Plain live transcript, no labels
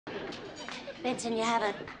Benson, you have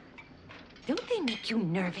a... Don't they make you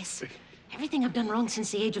nervous? Everything I've done wrong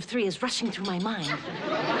since the age of 3 is rushing through my mind.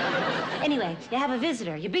 Anyway, you have a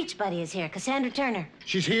visitor. Your beach buddy is here, Cassandra Turner.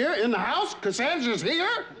 She's here in the house? Cassandra's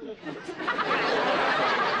here?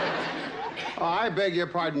 Oh, I beg your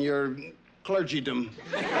pardon, your clergydom.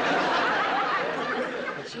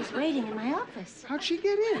 She's waiting in my office. How'd she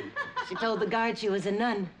get in? She told the guard she was a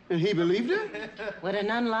nun. And he believed her? Would a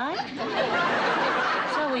nun lie?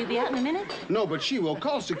 So, will you be out in a minute? No, but she will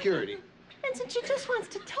call security. Benson, she just wants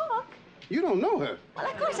to talk. You don't know her. Well,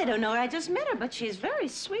 of course I don't know her. I just met her, but she's very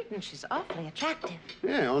sweet and she's awfully attractive.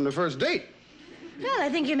 Yeah, on the first date. Well, I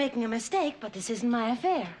think you're making a mistake, but this isn't my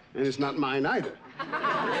affair. And it's not mine either.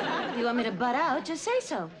 If you want me to butt out, just say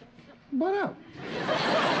so. Butt out?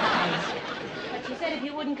 But she said if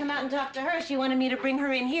you wouldn't come out and talk to her, she wanted me to bring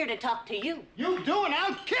her in here to talk to you. You do and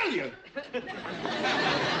I'll kill you.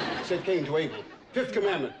 Said Cain to Abel. 5th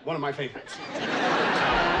commandment, one of my favorites.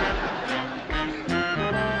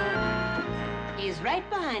 He's right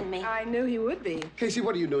behind me. I knew he would be. Casey,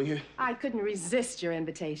 what are you doing here? I couldn't resist your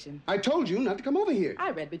invitation. I told you not to come over here.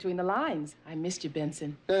 I read between the lines. I missed you,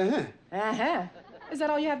 Benson. Uh-huh. Uh-huh. Is that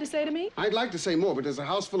all you have to say to me? I'd like to say more, but there's a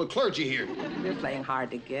house full of clergy here. You're playing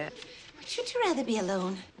hard to get. Should you rather be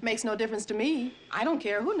alone? Makes no difference to me. I don't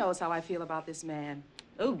care who knows how I feel about this man.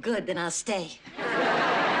 Oh, good, then I'll stay.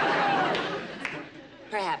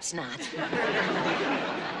 Perhaps not.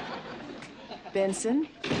 Benson?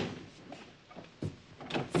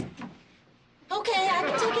 Okay, I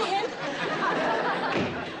can take a hint.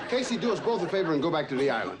 Casey, do us both a favor and go back to the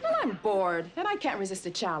island. Well, I'm bored, and I can't resist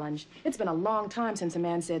a challenge. It's been a long time since a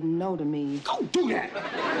man said no to me. Don't do that!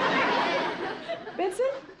 Benson,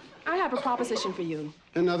 I have a proposition for you.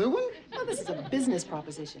 Another one? Well, this is a business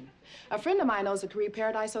proposition. A friend of mine owns the Career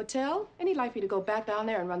Paradise Hotel, and he'd like me to go back down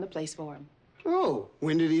there and run the place for him. Oh,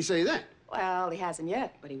 when did he say that? Well, he hasn't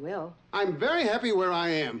yet, but he will. I'm very happy where I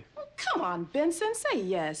am. Oh, come on, Benson, say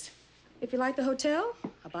yes. If you like the hotel,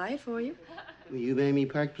 I'll buy it for you. Will you buy me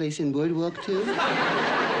Park Place and Boardwalk, too?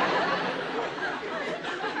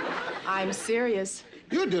 I'm serious.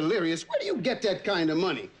 You're delirious. Where do you get that kind of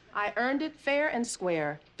money? I earned it fair and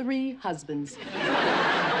square. 3 husbands.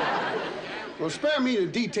 Well, spare me the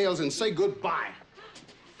details and say goodbye.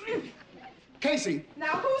 Casey.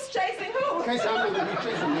 Now, who's chasing who? Casey, I'm not going to be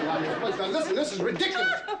chasing you around this place. Now, listen, this is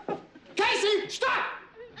ridiculous. Casey, stop!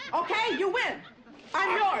 Okay, you win.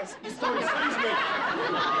 I'm yours. Excuse me.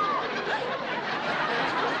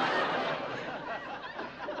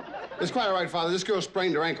 It's quite all right, Father. This girl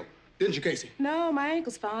sprained her ankle. Didn't you, Casey? No, my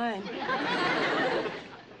ankle's fine.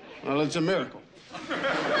 Well, it's a miracle. I've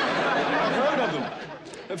heard of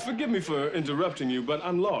them. Forgive me for interrupting you, but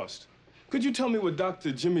I'm lost. Could you tell me what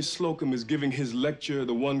Dr. Jimmy Slocum is giving his lecture,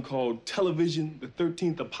 the one called Television, the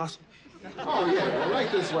 13th Apostle? Oh, yeah. Well, right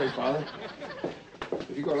this way, Father.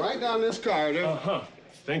 If you go right down this corridor... Uh-huh.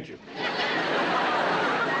 Thank you.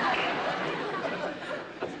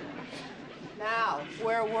 Now,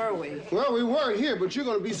 where were we? Well, we were here, but you're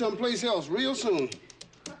going to be someplace else real soon.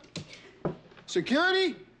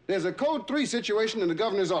 Security, there's a Code 3 situation in the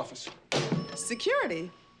governor's office. Security?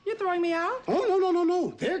 You're throwing me out? Oh,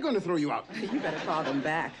 no. They're going to throw you out. You better call them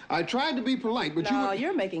back. I tried to be polite, but No,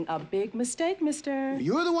 you're making a big mistake, mister.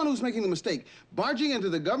 You're the one who's making the mistake, barging into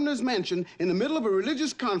the governor's mansion in the middle of a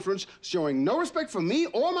religious conference, showing no respect for me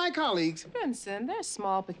or my colleagues. Benson, they're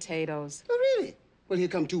small potatoes. Oh, really? Well, here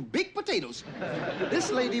come 2 big potatoes. This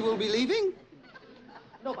lady will be leaving.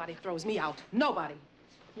 Nobody throws me out. Nobody.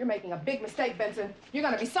 You're making a big mistake, Benson. You're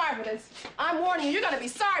gonna be sorry for this. I'm warning you, you're gonna be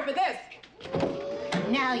sorry for this.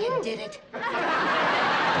 Now you did it.